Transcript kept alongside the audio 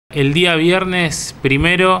El día viernes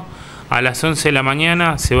primero a las 11 de la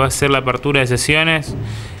mañana se va a hacer la apertura de sesiones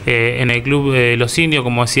en el Club Los Indios.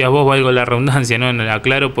 Como decías vos, valgo la redundancia, ¿no?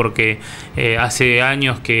 Aclaro porque hace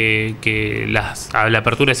años que la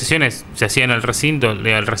apertura de sesiones se hacía en el recinto.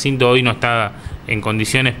 El recinto hoy no está en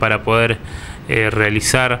condiciones para poder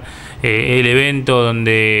realizar el evento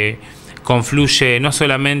donde confluye no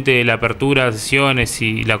solamente la apertura de sesiones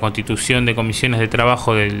y la constitución de comisiones de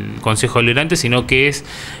trabajo del Consejo Deliberante, sino que es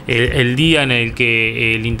el día en el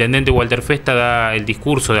que el intendente Walter Festa da el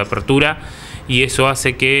discurso de apertura, y eso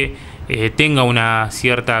hace que tenga una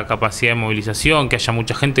cierta capacidad de movilización, que haya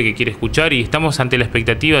mucha gente que quiere escuchar, y estamos ante la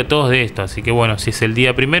expectativa de todos de esto. Así que bueno, si es el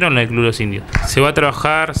día primero en el Club Los Indios. Se va a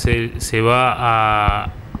trabajar, se va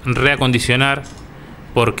a reacondicionar,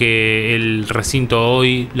 porque el recinto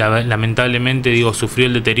hoy, lamentablemente, sufrió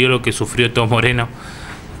el deterioro que sufrió todo Moreno,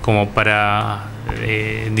 como para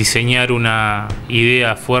diseñar una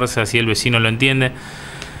idea a fuerza, si el vecino lo entiende.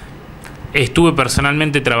 Estuve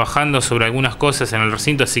personalmente trabajando sobre algunas cosas en el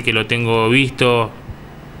recinto, así que lo tengo visto,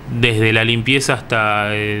 desde la limpieza hasta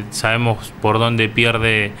sabemos por dónde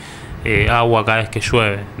pierde agua cada vez que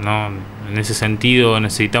llueve, ¿no? En ese sentido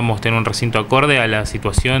necesitamos tener un recinto acorde a la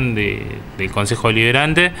situación del Consejo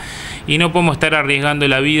Deliberante, y no podemos estar arriesgando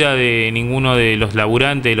la vida de ninguno de los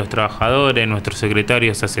laburantes, de los trabajadores, nuestros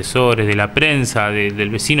secretarios asesores, de la prensa, del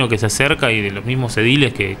vecino que se acerca y de los mismos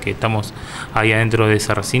ediles que estamos ahí adentro de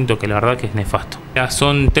ese recinto, que la verdad que es nefasto. Ya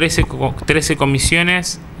son 13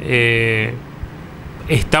 comisiones,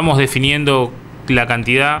 estamos definiendo la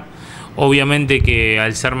cantidad. Obviamente que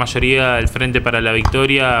al ser mayoría el Frente para la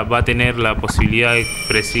Victoria va a tener la posibilidad de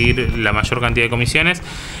presidir la mayor cantidad de comisiones,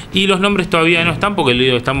 y los nombres todavía no están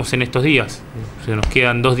porque estamos en estos días. Se nos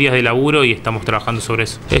quedan 2 días de laburo y estamos trabajando sobre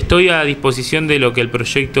eso. Estoy a disposición de lo que el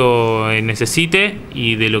proyecto necesite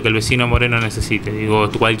y de lo que el vecino Moreno necesite.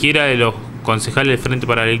 Cualquiera de los concejales del Frente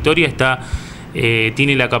para la Victoria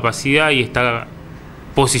tiene la capacidad y está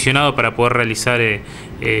posicionado para poder realizar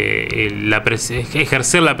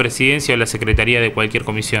ejercer la presidencia o la secretaría de cualquier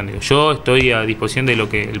comisión. Yo estoy a disposición de lo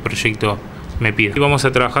que el proyecto me pide. Vamos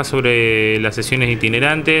a trabajar sobre las sesiones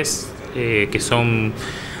itinerantes, que son,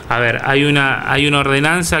 hay una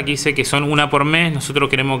ordenanza que dice que son 1 por mes. Nosotros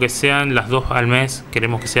queremos que sean las 2 al mes,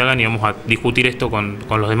 queremos que se hagan, y vamos a discutir esto con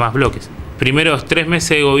los demás bloques. Primeros 3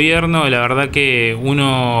 meses de gobierno, la verdad que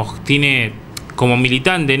uno tiene, como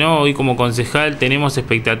militante, ¿no? Hoy como concejal tenemos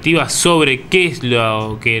expectativas sobre qué es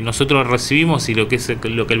lo que nosotros recibimos y lo que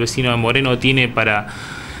el vecino de Moreno tiene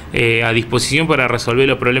a disposición para resolver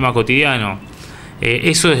los problemas cotidianos.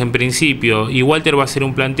 Eso es en principio, y Walter va a hacer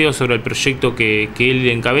un planteo sobre el proyecto que él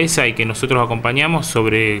encabeza y que nosotros acompañamos,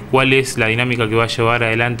 sobre cuál es la dinámica que va a llevar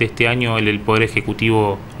adelante este año el Poder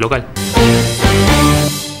Ejecutivo local.